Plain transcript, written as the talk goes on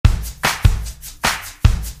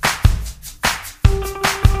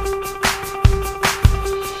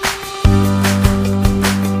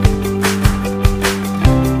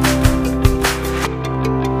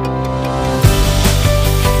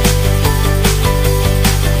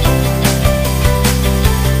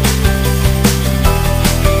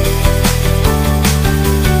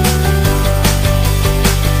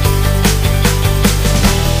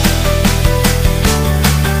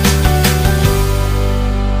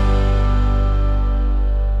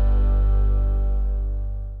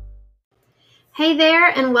Hey there,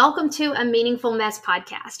 and welcome to a Meaningful Mess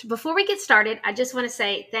podcast. Before we get started, I just want to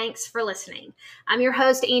say thanks for listening. I'm your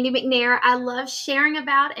host, Andy McNair. I love sharing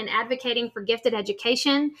about and advocating for gifted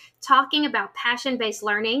education, talking about passion-based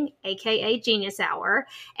learning, aka Genius Hour,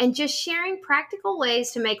 and just sharing practical ways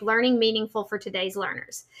to make learning meaningful for today's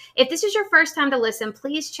learners. If this is your first time to listen,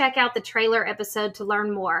 please check out the trailer episode to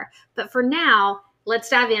learn more. But for now, let's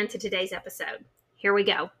dive into today's episode. Here we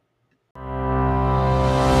go.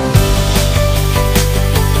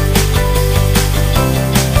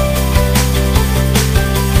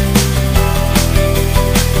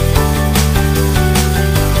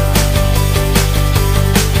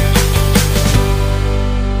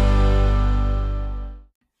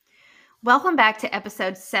 Welcome back to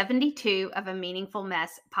episode 72 of A Meaningful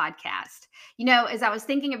Mess podcast. As I was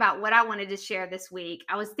thinking about what I wanted to share this week,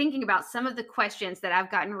 I was thinking about some of the questions that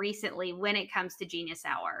I've gotten recently when it comes to Genius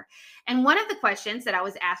Hour. And one of the questions that I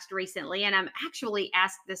was asked recently, and I'm actually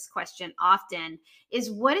asked this question often,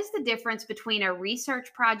 is what is the difference between a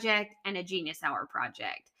research project and a Genius Hour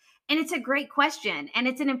project? And it's a great question, and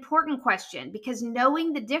it's an important question because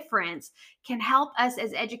knowing the difference can help us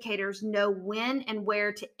as educators know when and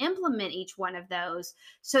where to implement each one of those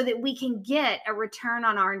so that we can get a return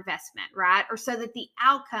on our investment, right? Or so that the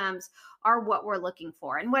outcomes are what we're looking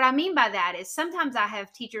for. And what I mean by that is sometimes I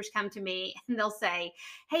have teachers come to me and they'll say,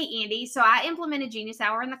 "Hey, Andy, so I implemented Genius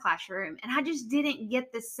Hour in the classroom and I just didn't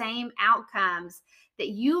get the same outcomes that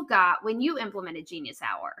you got when you implemented Genius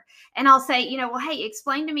Hour." And I'll say, well, hey,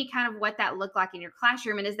 explain to me kind of what that looked like in your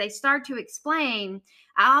classroom. And as they start to explain,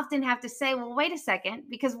 I often have to say, well, wait a second,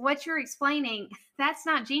 because what you're explaining, that's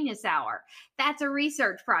not Genius Hour. That's a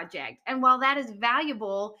research project. And while that is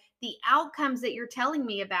valuable, the outcomes that you're telling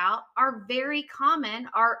me about are very common,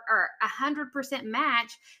 are 100%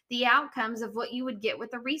 match the outcomes of what you would get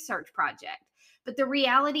with a research project. But the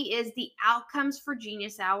reality is the outcomes for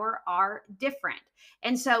Genius Hour are different.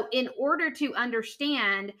 And so in order to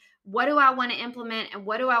understand what do I want to implement and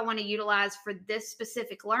what do I want to utilize for this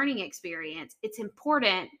specific learning experience, it's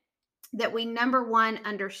important that we, number one,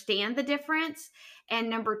 understand the difference. And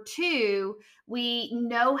number two, we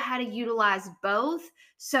know how to utilize both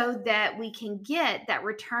so that we can get that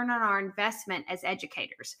return on our investment as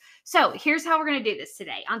educators. So here's how we're going to do this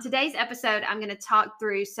today. On today's episode, I'm going to talk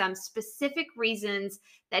through some specific reasons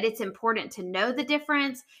that it's important to know the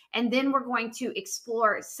difference. And then we're going to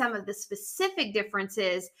explore some of the specific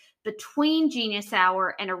differences between Genius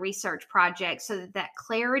Hour and a research project so that that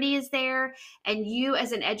clarity is there. And you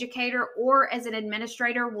as an educator or as an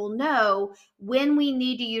administrator will know when we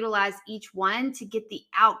need to utilize each one to get the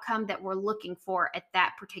outcome that we're looking for at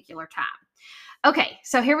that particular time. Okay,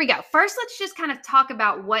 so here we go. First, let's just kind of talk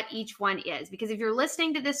about what each one is, because if you're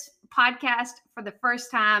listening to this podcast for the first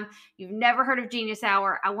time, you've never heard of Genius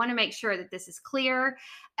Hour, I want to make sure that this is clear.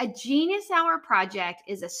 A Genius Hour project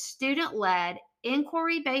is a student-led,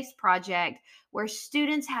 inquiry-based project where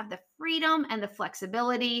students have the freedom and the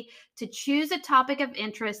flexibility to choose a topic of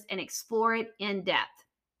interest and explore it in depth.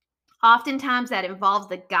 Oftentimes that involves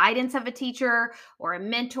the guidance of a teacher or a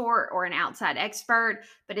mentor or an outside expert,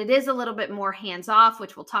 but it is a little bit more hands-off,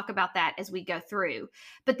 which we'll talk about that as we go through.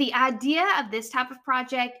 But the idea of this type of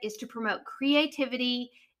project is to promote creativity,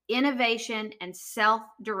 innovation, and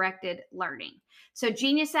self-directed learning. So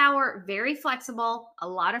Genius Hour, very flexible, a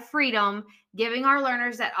lot of freedom, giving our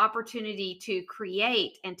learners that opportunity to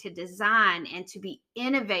create and to design and to be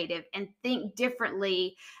innovative and think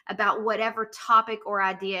differently about whatever topic or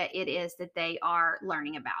idea it is that they are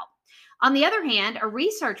learning about. On the other hand, a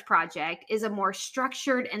research project is a more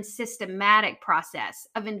structured and systematic process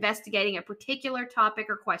of investigating a particular topic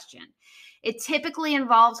or question. It typically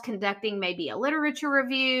involves conducting maybe a literature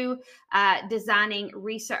review, designing a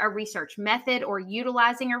research method or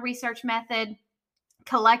utilizing a research method,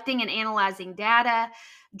 collecting and analyzing data,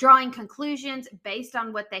 drawing conclusions based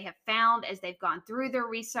on what they have found as they've gone through their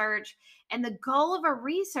research. And the goal of a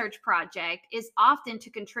research project is often to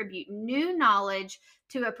contribute new knowledge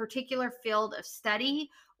to a particular field of study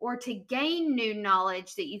or to gain new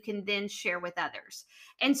knowledge that you can then share with others.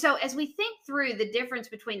 And so as we think through the difference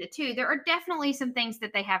between the two, there are definitely some things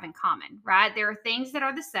that they have in common, right? There are things that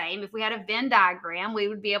are the same. If we had a Venn diagram, we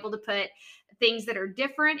would be able to put things that are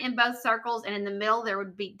different in both circles, and in the middle, there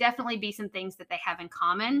would definitely be some things that they have in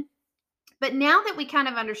common. But now that we kind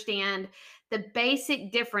of understand the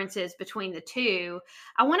basic differences between the two,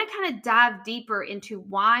 I want to kind of dive deeper into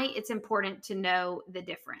why it's important to know the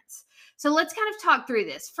difference. So let's kind of talk through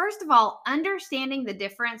this. First of all, understanding the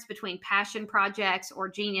difference between passion projects or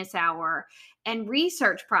Genius Hour and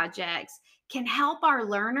research projects can help our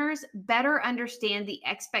learners better understand the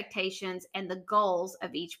expectations and the goals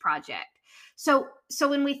of each project. So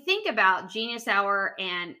when we think about Genius Hour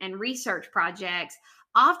and research projects,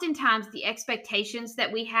 oftentimes the expectations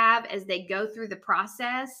that we have as they go through the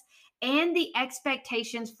process and the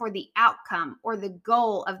expectations for the outcome or the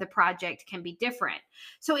goal of the project can be different.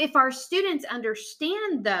 So if our students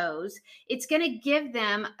understand those, it's going to give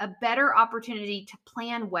them a better opportunity to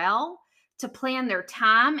plan well, to plan their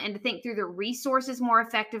time and to think through their resources more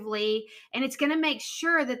effectively. And it's going to make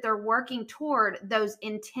sure that they're working toward those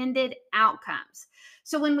intended outcomes.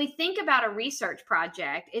 So when we think about a research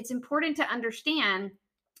project, it's important to understand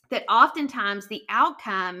that oftentimes the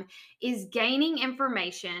outcome is gaining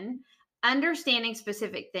information, understanding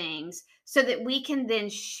specific things, so that we can then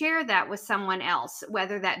share that with someone else,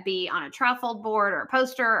 whether that be on a trifold board or a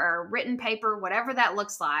poster or a written paper, whatever that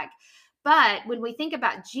looks like. But when we think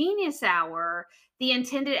about Genius Hour, the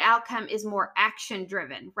intended outcome is more action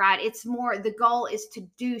driven, right? It's more, the goal is to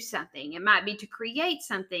do something. It might be to create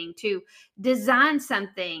something, to design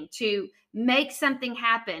something, to make something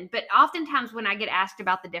happen. But oftentimes, when I get asked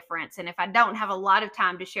about the difference, and if I don't have a lot of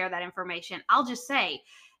time to share that information, I'll just say,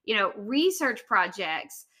 research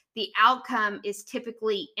projects, the outcome is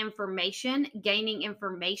typically information, gaining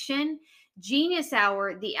information. Genius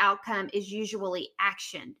Hour, the outcome is usually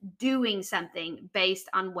action, doing something based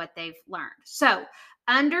on what they've learned. So,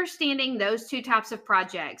 understanding those two types of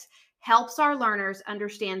projects helps our learners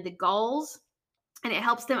understand the goals, and it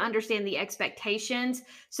helps them understand the expectations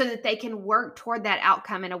so that they can work toward that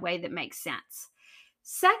outcome in a way that makes sense.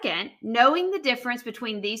 Second, knowing the difference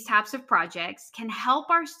between these types of projects can help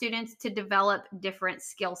our students to develop different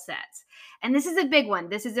skill sets. And this is a big one.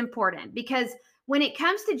 This is important because when it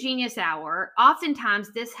comes to Genius Hour,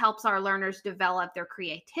 oftentimes this helps our learners develop their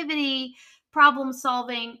creativity, problem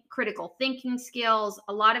solving, critical thinking skills.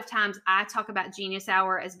 A lot of times I talk about Genius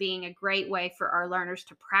Hour as being a great way for our learners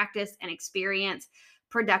to practice and experience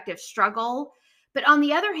productive struggle. But on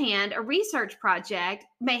the other hand, a research project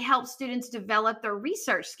may help students develop their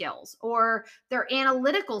research skills or their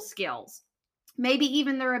analytical skills, maybe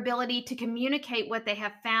even their ability to communicate what they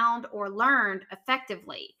have found or learned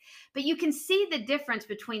effectively. But you can see the difference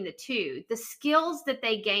between the two. The skills that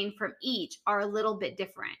they gain from each are a little bit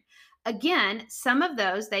different. Again, some of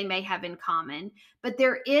those they may have in common, but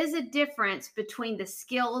there is a difference between the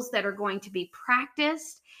skills that are going to be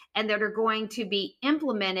practiced and that are going to be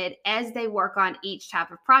implemented as they work on each type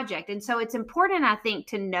of project. And so it's important, I think,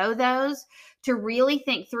 to know those, to really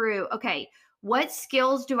think through, okay, what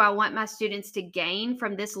skills do I want my students to gain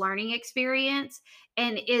from this learning experience?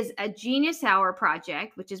 And is a Genius Hour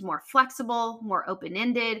project, which is more flexible, more open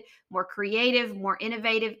ended, more creative, more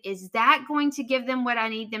innovative, is that going to give them what I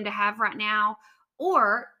need them to have right now?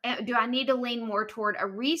 Or do I need to lean more toward a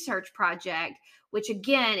research project, which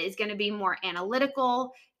again is going to be more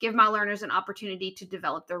analytical, give my learners an opportunity to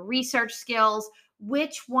develop their research skills?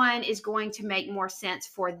 Which one is going to make more sense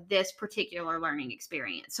for this particular learning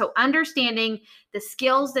experience? So understanding the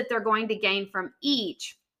skills that they're going to gain from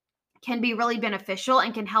each can be really beneficial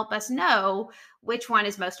and can help us know which one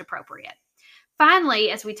is most appropriate. Finally,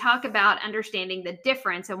 as we talk about understanding the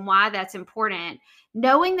difference and why that's important,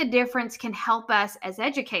 knowing the difference can help us as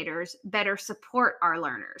educators better support our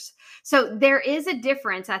learners. So there is a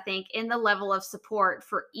difference, I think, in the level of support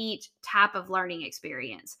for each type of learning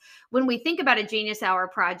experience. When we think about a Genius Hour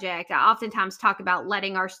project, I oftentimes talk about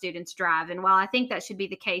letting our students drive. And while I think that should be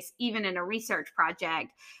the case even in a research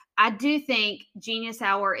project, I do think Genius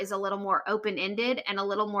Hour is a little more open ended and a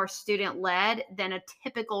little more student led than a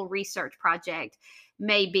typical research project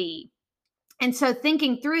may be. And so,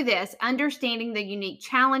 thinking through this, understanding the unique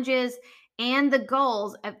challenges and the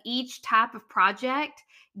goals of each type of project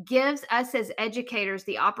gives us as educators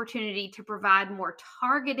the opportunity to provide more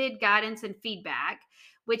targeted guidance and feedback,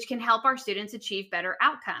 which can help our students achieve better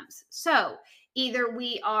outcomes. So, either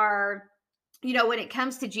we are when it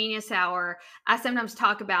comes to Genius Hour, I sometimes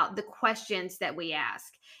talk about the questions that we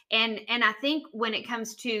ask. And I think when it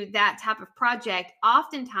comes to that type of project,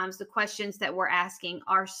 oftentimes the questions that we're asking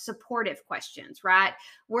are supportive questions, right?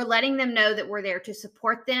 We're letting them know that we're there to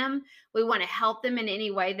support them. We want to help them in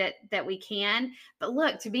any way that we can. But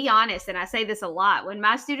look, to be honest, and I say this a lot, when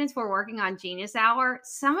my students were working on Genius Hour,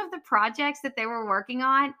 some of the projects that they were working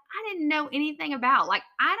on, I didn't know anything about. Like,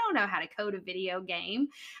 I don't know how to code a video game.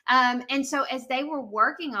 And so as they were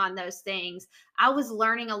working on those things, I was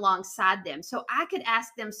learning alongside them. So I could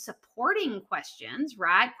ask them supporting questions,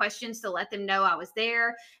 right? Questions to let them know I was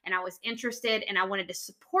there and I was interested and I wanted to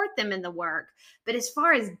support them in the work. But as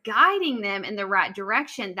far as guiding them in the right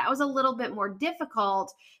direction, that was a little bit more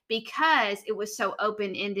difficult because it was so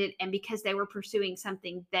open ended and because they were pursuing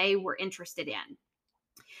something they were interested in.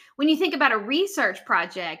 When you think about a research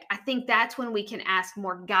project, I think that's when we can ask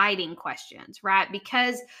more guiding questions, right?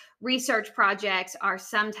 Because research projects are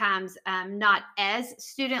sometimes not as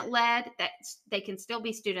student led, that they can still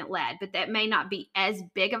be student led, but that may not be as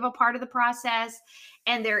big of a part of the process.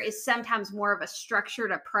 And there is sometimes more of a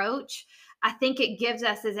structured approach. I think it gives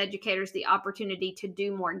us as educators the opportunity to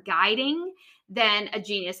do more guiding than a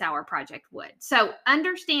Genius Hour project would. So,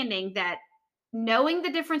 understanding that knowing the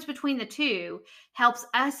difference between the two helps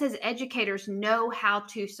us as educators know how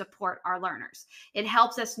to support our learners. It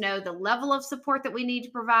helps us know the level of support that we need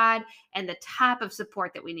to provide and the type of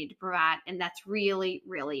support that we need to provide, and that's really,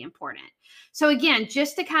 really important. So again,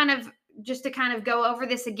 just to kind of go over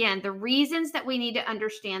this again, the reasons that we need to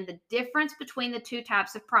understand the difference between the two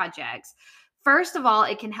types of projects. First of all,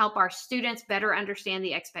 it can help our students better understand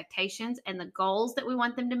the expectations and the goals that we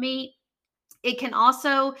want them to meet. It can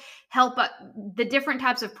also help the different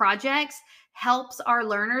types of projects helps our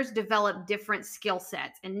learners develop different skill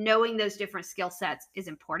sets, and knowing those different skill sets is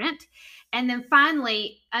important. And then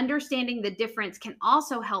finally, understanding the difference can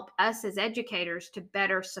also help us as educators to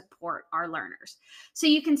better support our learners. So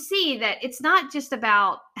you can see that it's not just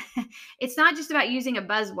about it's not just about using a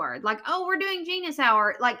buzzword like, oh, we're doing Genius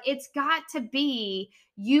Hour. Like, it's got to be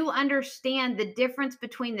you understand the difference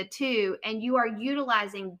between the two, and you are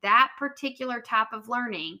utilizing that particular type of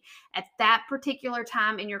learning at that particular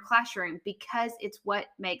time in your classroom because it's what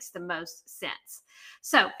makes the most sense.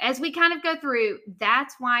 So, as we kind of go through,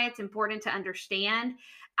 that's why it's important to understand.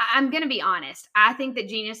 I'm going to be honest. I think that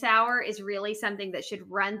Genius Hour is really something that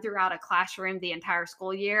should run throughout a classroom the entire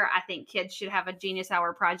school year. I think kids should have a Genius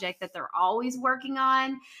Hour project that they're always working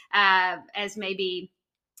on, as maybe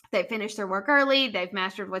they finished their work early, they've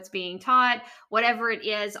mastered what's being taught, whatever it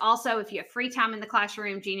is. Also, if you have free time in the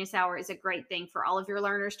classroom, Genius Hour is a great thing for all of your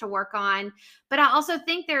learners to work on. But I also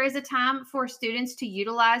think there is a time for students to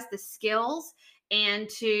utilize the skills and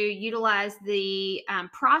to utilize the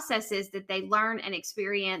processes that they learn and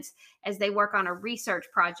experience as they work on a research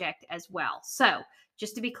project as well. So,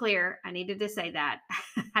 just to be clear, I needed to say that.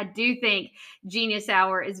 I do think Genius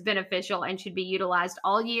Hour is beneficial and should be utilized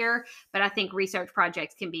all year, but I think research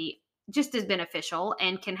projects can be just as beneficial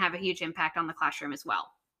and can have a huge impact on the classroom as well.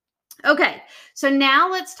 Okay, so now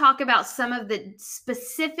let's talk about some of the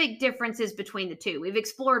specific differences between the two. We've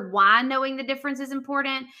explored why knowing the difference is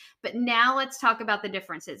important, but now let's talk about the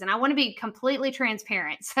differences. And I want to be completely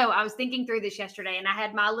transparent. So I was thinking through this yesterday and I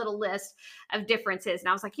had my little list of differences. And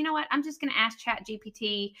I was like, you know what? I'm just going to ask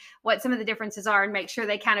ChatGPT what some of the differences are and make sure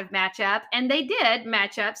they kind of match up. And they did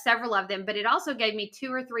match up, several of them, but it also gave me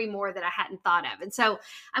 2 or 3 more that I hadn't thought of. And so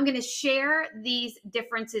I'm going to share these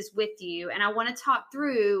differences with you. And I want to talk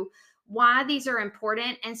through why these are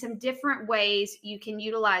important and some different ways you can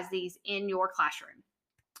utilize these in your classroom.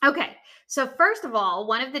 Okay, so first of all,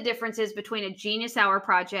 one of the differences between a Genius Hour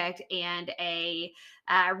project and a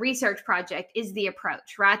research project is the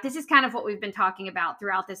approach, right? This is kind of what we've been talking about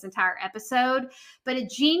throughout this entire episode. But a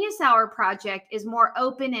Genius Hour project is more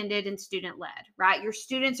open-ended and student-led, right? Your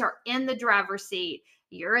students are in the driver's seat,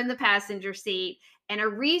 you're in the passenger seat, and a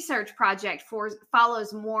research project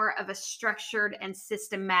follows more of a structured and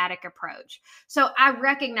systematic approach. So I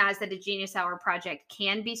recognize that a Genius Hour project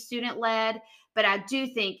can be student-led, but I do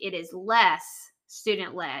think it is less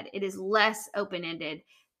student-led. It is less open-ended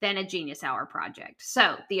than a Genius Hour project.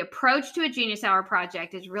 So the approach to a Genius Hour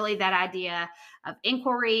project is really that idea of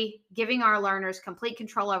inquiry, giving our learners complete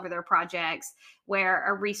control over their projects, where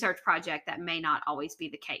a research project that may not always be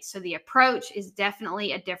the case. So the approach is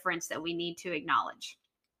definitely a difference that we need to acknowledge.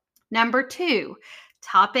 Number 2,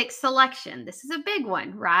 topic selection. This is a big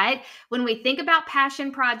one, right? When we think about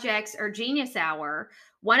passion projects or Genius Hour,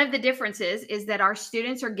 one of the differences is that our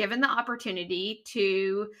students are given the opportunity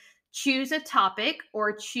to choose a topic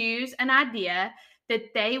or choose an idea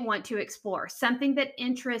that they want to explore, something that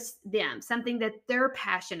interests them, something that they're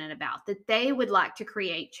passionate about, that they would like to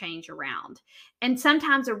create change around. And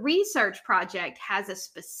sometimes a research project has a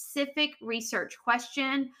specific research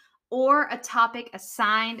question or a topic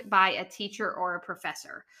assigned by a teacher or a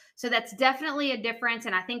professor. So that's definitely a difference.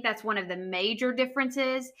 And I think that's one of the major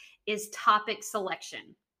differences is topic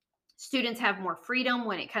selection. Students have more freedom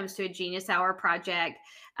when it comes to a Genius Hour project.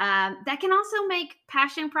 That can also make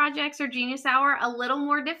passion projects or Genius Hour a little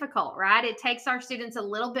more difficult, right? It takes our students a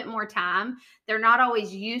little bit more time. They're not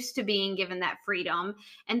always used to being given that freedom,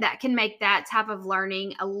 and that can make that type of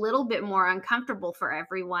learning a little bit more uncomfortable for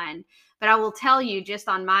everyone. But I will tell you, just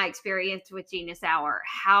on my experience with Genius Hour,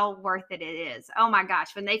 how worth it is. Oh my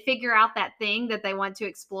gosh, when they figure out that thing that they want to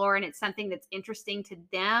explore and it's something that's interesting to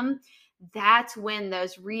them, that's when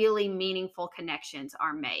those really meaningful connections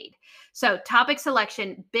are made. So, topic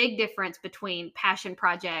selection, big difference between passion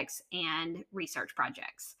projects and research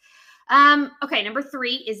projects. Okay, number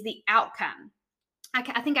three is the outcome.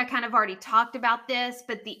 I think I kind of already talked about this,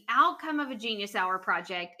 but the outcome of a Genius Hour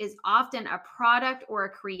project is often a product or a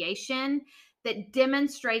creation that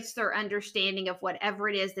demonstrates their understanding of whatever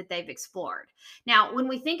it is that they've explored. Now, when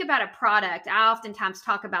we think about a product, I oftentimes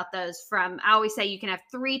talk about those I always say you can have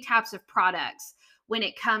three types of products when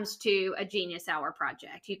it comes to a Genius Hour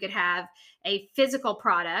project. You could have a physical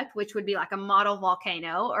product, which would be like a model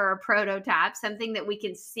volcano or a prototype, something that we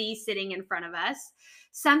can see sitting in front of us.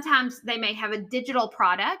 Sometimes they may have a digital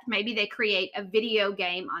product. Maybe they create a video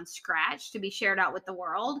game on Scratch to be shared out with the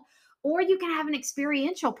world. Or you can have an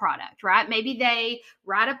experiential product, right? Maybe they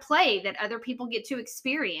write a play that other people get to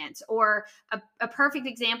experience. Or a perfect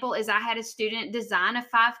example is I had a student design a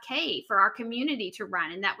 5K for our community to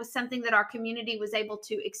run, and that was something that our community was able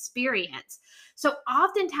to experience. So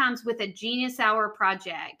oftentimes with a Genius Hour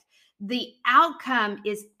project, the outcome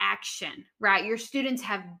is action, right? Your students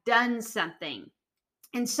have done something.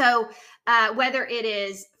 And so, whether it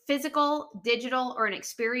is physical, digital, or an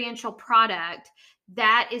experiential product,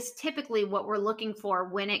 that is typically what we're looking for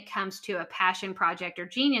when it comes to a passion project or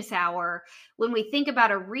Genius Hour. When we think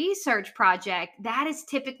about a research project, that is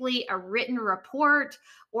typically a written report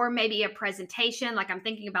or maybe a presentation. Like I'm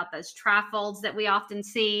thinking about those trifolds that we often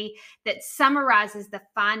see that summarizes the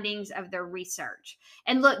findings of their research.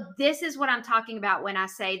 And look, this is what I'm talking about when I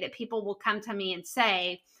say that people will come to me and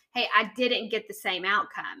say, hey, I didn't get the same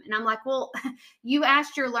outcome. And I'm like, well, you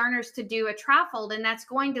asked your learners to do a trifold, and that's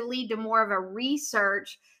going to lead to more of a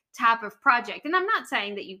research type of project. And I'm not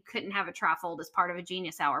saying that you couldn't have a trifold as part of a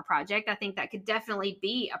Genius Hour project. I think that could definitely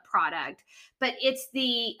be a product, but it's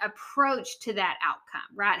the approach to that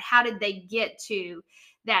outcome, right? How did they get to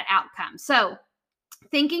that outcome? So,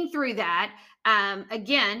 thinking through that,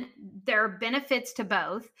 again, there are benefits to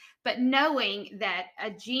both, but knowing that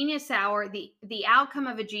a Genius Hour, the outcome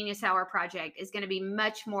of a Genius Hour project is going to be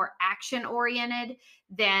much more action oriented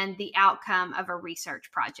than the outcome of a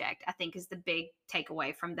research project, I think is the big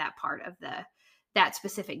takeaway from that part of that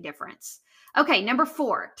specific difference. Okay, number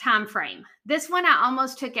 4, time frame. This one I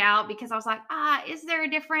almost took out because I was like, is there a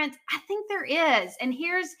difference? I think there is. And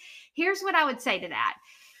here's what I would say to that.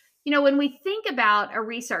 When we think about a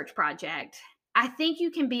research project, I think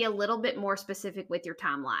you can be a little bit more specific with your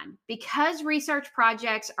timeline because research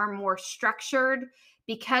projects are more structured,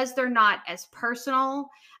 because they're not as personal.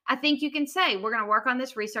 I think you can say, we're going to work on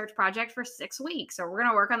this research project for 6 weeks, or we're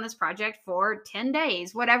going to work on this project for 10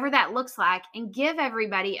 days, whatever that looks like, and give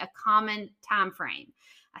everybody a common time frame.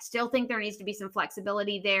 I still think there needs to be some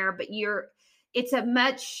flexibility there, but it's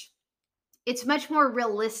much more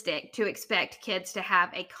realistic to expect kids to have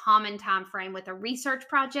a common time frame with a research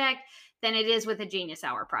project than it is with a Genius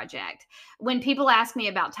Hour project. When people ask me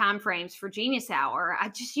about time frames for Genius Hour, I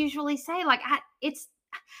just usually say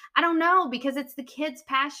I don't know, because it's the kid's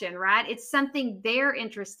passion, right? It's something they're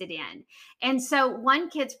interested in. And so one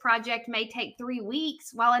kid's project may take 3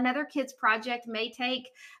 weeks, while another kid's project may take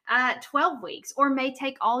 12 weeks or may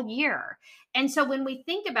take all year. And so when we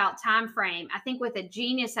think about time frame, I think with a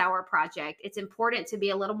Genius Hour project, it's important to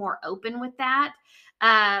be a little more open with that,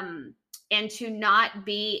 and to not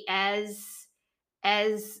be as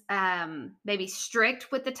maybe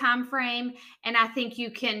strict with the time frame. And I think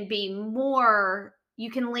you can lean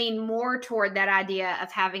more toward that idea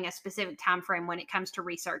of having a specific time frame when it comes to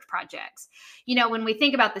research projects. When we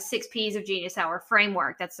think about the 6 P's of Genius Hour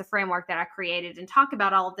framework, that's the framework that I created and talk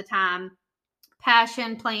about all of the time: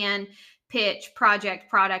 passion, plan, pitch, project,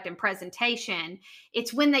 product, and presentation.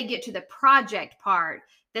 It's when they get to the project part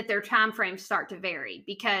that their time frames start to vary,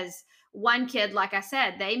 because one kid, like I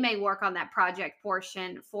said, they may work on that project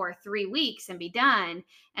portion for 3 weeks and be done,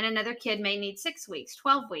 and another kid may need 6 weeks,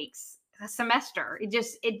 12 weeks, a semester.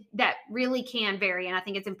 That really can vary, and I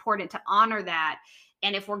think it's important to honor that.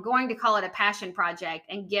 And if we're going to call it a passion project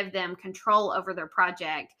and give them control over their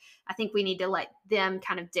project, I think we need to let them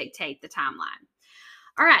kind of dictate the timeline.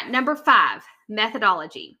 All right, number 5,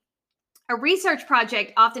 methodology. A research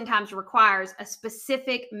project oftentimes requires a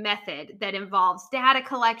specific method that involves data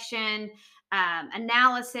collection,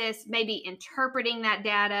 analysis, maybe interpreting that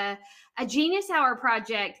data. A Genius Hour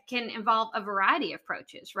project can involve a variety of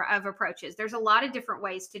approaches. There's a lot of different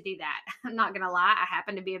ways to do that. I'm not going to lie, I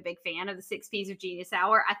happen to be a big fan of the 6 P's of Genius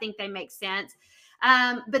Hour. I think they make sense.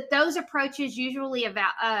 But those approaches usually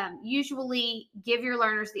give your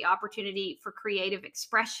learners the opportunity for creative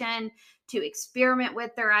expression, to experiment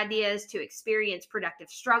with their ideas, to experience productive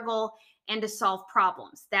struggle, and to solve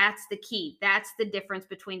problems. That's the key. That's the difference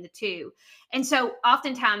between the two. And so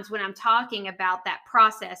oftentimes when I'm talking about that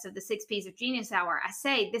process of the 6 P's of Genius Hour, I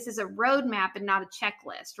say this is a roadmap and not a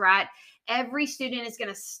checklist, right? Every student is going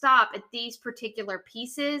to stop at these particular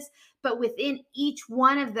pieces, but within each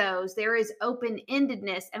one of those, there is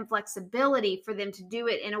open-endedness and flexibility for them to do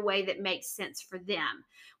it in a way that makes sense for them,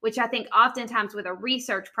 which I think oftentimes with a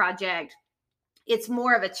research project, it's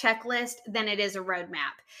more of a checklist than it is a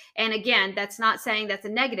roadmap. And again, that's not saying that's a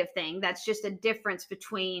negative thing. That's just a difference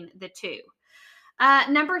between the two.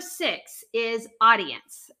 Number 6 is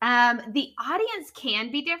audience. The audience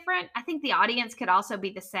can be different. I think the audience could also be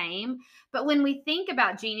the same. But when we think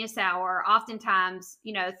about Genius Hour, oftentimes,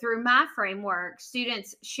 through my framework,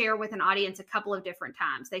 students share with an audience a couple of different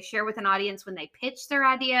times. They share with an audience when they pitch their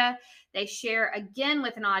idea. They share again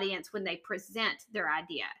with an audience when they present their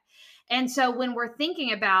idea. And so when we're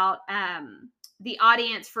thinking about the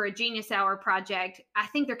audience for a Genius Hour project, I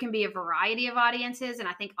think there can be a variety of audiences. And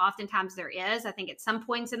I think oftentimes there is. I think at some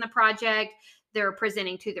points in the project, they're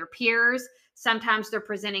presenting to their peers. Sometimes they're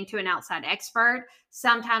presenting to an outside expert.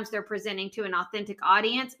 Sometimes they're presenting to an authentic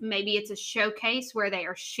audience. Maybe it's a showcase where they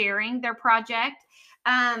are sharing their project.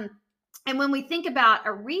 And when we think about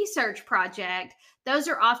a research project, those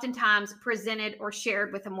are oftentimes presented or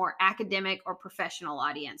shared with a more academic or professional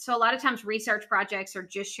audience. So a lot of times research projects are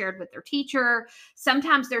just shared with their teacher.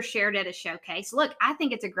 Sometimes they're shared at a showcase. Look, I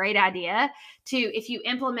think it's a great idea if you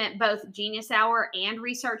implement both Genius Hour and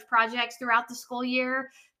research projects throughout the school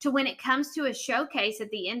year, to when it comes to a showcase at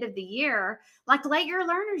the end of the year, let your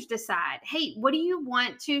learners decide, hey, what do you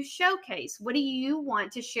want to showcase? What do you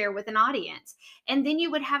want to share with an audience? And then you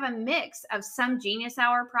would have a mix of some Genius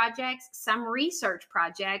Hour projects, some research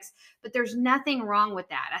projects, but there's nothing wrong with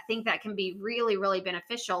that. I think that can be really, really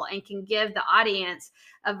beneficial and can give the audience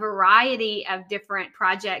a variety of different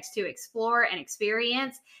projects to explore and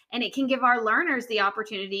experience. And it can give our learners the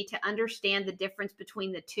opportunity to understand the difference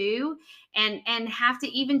between the two and have to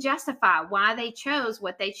even justify why they chose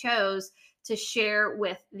what they chose to share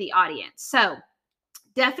with the audience. So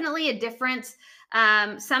definitely a difference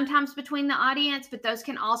sometimes between the audience, but those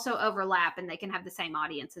can also overlap and they can have the same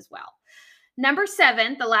audience as well. Number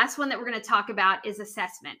 7, the last one that we're going to talk about is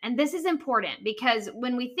assessment. And this is important because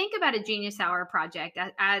when we think about a Genius Hour project,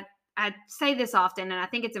 I say this often, and I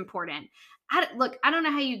think it's important. I don't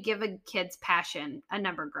know how you give a kid's passion a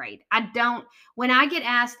number grade. When I get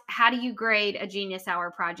asked, how do you grade a Genius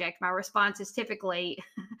Hour project? My response is typically,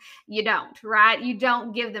 you don't, right? You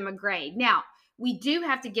don't give them a grade. Now, we do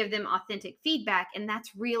have to give them authentic feedback, and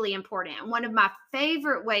that's really important. And one of my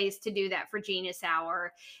favorite ways to do that for Genius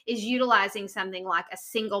Hour is utilizing something like a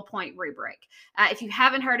single point rubric. If you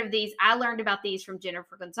haven't heard of these, I learned about these from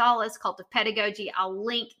Jennifer Gonzalez, Cult of Pedagogy. I'll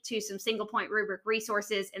link to some single point rubric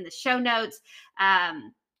resources in the show notes.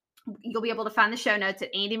 You'll be able to find the show notes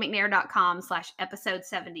at andymcnair.com/episode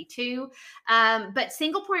 72. But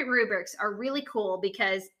single point rubrics are really cool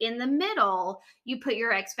because in the middle, you put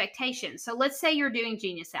your expectations. So let's say you're doing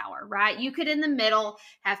Genius Hour, right? You could in the middle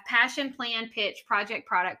have passion, plan, pitch, project,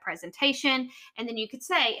 product, presentation. And then you could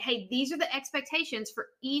say, hey, these are the expectations for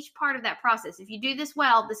each part of that process. If you do this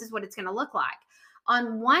well, this is what it's going to look like.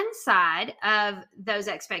 On one side of those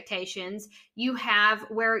expectations, you have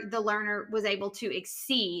where the learner was able to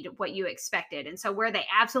exceed what you expected. And so where they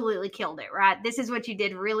absolutely killed it, right? This is what you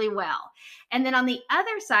did really well. And then on the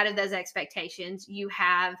other side of those expectations, you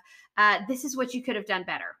have this is what you could have done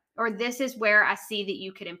better, or this is where I see that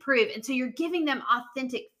you could improve. And so you're giving them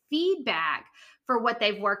authentic feedback for what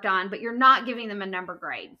they've worked on, but you're not giving them a number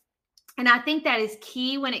grade. And I think that is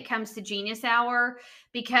key when it comes to Genius Hour,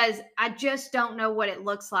 because I just don't know what it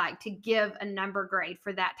looks like to give a number grade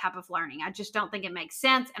for that type of learning. I just don't think it makes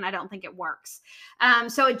sense, and I don't think it works.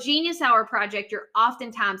 So a Genius Hour project, you're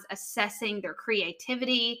oftentimes assessing their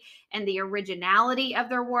creativity and the originality of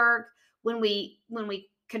their work. When we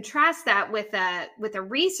contrast that with a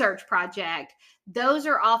research project, those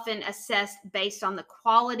are often assessed based on the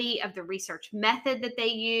quality of the research method that they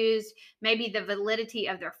used, maybe the validity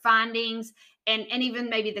of their findings, and even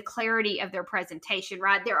maybe the clarity of their presentation,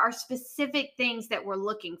 right? There are specific things that we're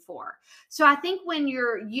looking for. So I think when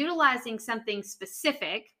you're utilizing something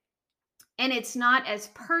specific and it's not as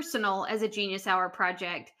personal as a Genius Hour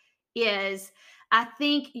project is, I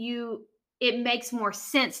think it makes more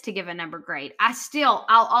sense to give a number grade. I'll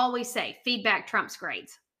always say feedback trumps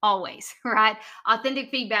grades. Always, right? Authentic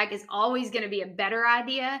feedback is always going to be a better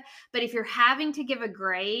idea. But if you're having to give a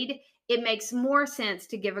grade, it makes more sense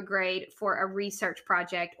to give a grade for a research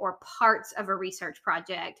project or parts of a research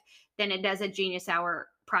project than it does a Genius Hour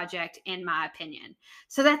project, in my opinion.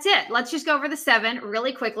 So that's it. Let's just go over the 7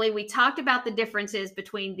 really quickly. We talked about the differences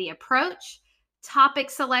between the approach, topic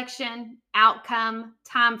selection, outcome,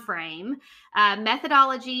 time frame,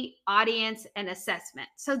 methodology, audience, and assessment.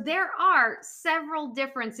 So there are several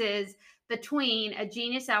differences between a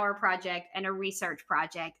Genius Hour project and a research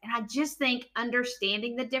project. And I just think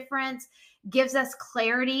understanding the difference gives us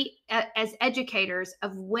clarity as educators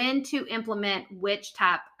of when to implement which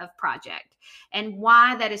type of project and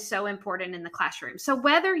why that is so important in the classroom. So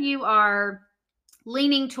whether you are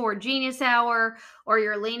leaning toward Genius Hour or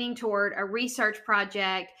you're leaning toward a research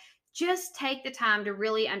project, just take the time to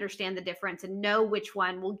really understand the difference and know which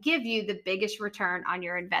one will give you the biggest return on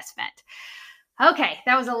your investment. Okay,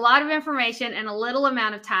 that was a lot of information and a little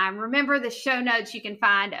amount of time. Remember, the show notes you can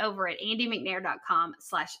find over at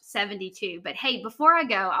andymcnair.com/72. But hey, before I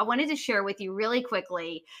go, I wanted to share with you really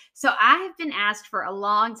quickly. So I have been asked for a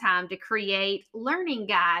long time to create learning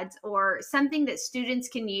guides or something that students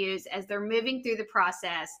can use as they're moving through the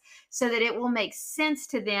process so that it will make sense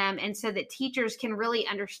to them and so that teachers can really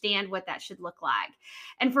understand what that should look like.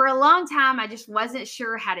 And for a long time, I just wasn't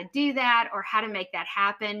sure how to do that or how to make that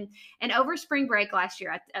happen. And over spring break last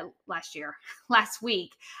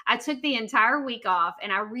week, I took the entire week off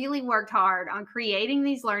and I really worked hard on creating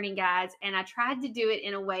these learning guides, and I tried to do it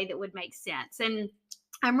in a way that would make sense. And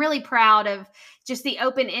I'm really proud of just the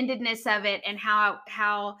open-endedness of it and how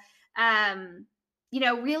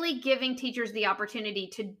really giving teachers the opportunity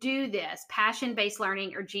to do this passion-based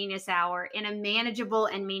learning or Genius Hour in a manageable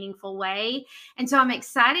and meaningful way. And so I'm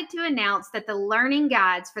excited to announce that the learning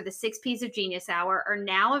guides for the 6 P's of Genius Hour are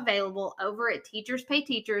now available over at Teachers Pay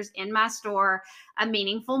Teachers in my store, A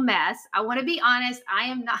Meaningful Mess. I want to be honest, I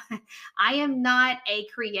am not a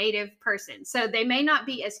creative person. So they may not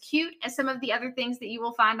be as cute as some of the other things that you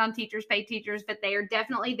will find on Teachers Pay Teachers, but they are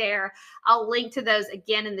definitely there. I'll link to those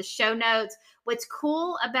again in the show notes. What's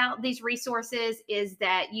cool about these resources is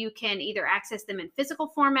that you can either access them in physical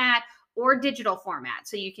format or digital format.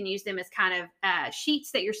 So you can use them as kind of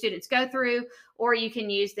sheets that your students go through, or you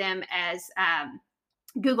can use them as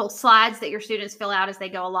Google Slides that your students fill out as they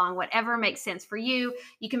go along, whatever makes sense for you.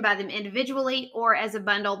 You can buy them individually or as a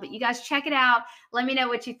bundle, but you guys check it out. Let me know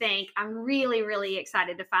what you think. I'm really, really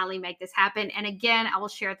excited to finally make this happen. And again, I will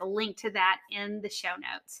share the link to that in the show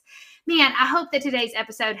notes. Man, I hope that today's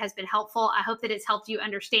episode has been helpful. I hope that it's helped you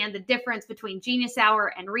understand the difference between Genius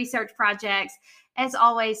Hour and research projects. As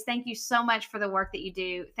always, thank you so much for the work that you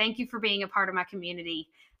do. Thank you for being a part of my community.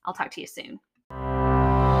 I'll talk to you soon.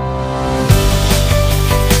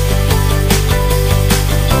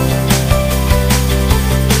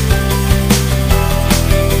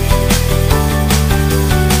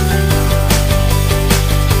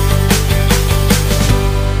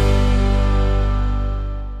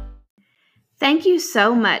 Thank you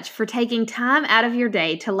so much for taking time out of your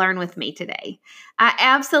day to learn with me today. I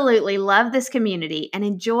absolutely love this community and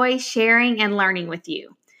enjoy sharing and learning with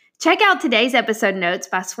you. Check out today's episode notes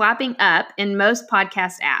by swiping up in most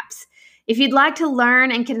podcast apps. If you'd like to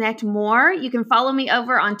learn and connect more, you can follow me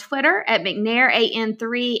over on Twitter at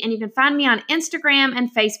McNairAN3, and you can find me on Instagram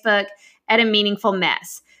and Facebook at A Meaningful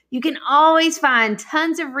Mess. You can always find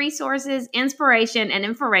tons of resources, inspiration, and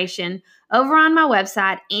information over on my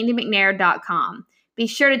website, andymcnair.com. Be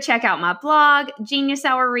sure to check out my blog, Genius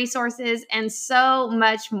Hour resources, and so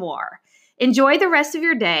much more. Enjoy the rest of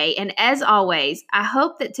your day, and as always, I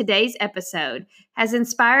hope that today's episode has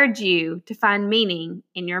inspired you to find meaning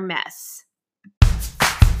in your mess.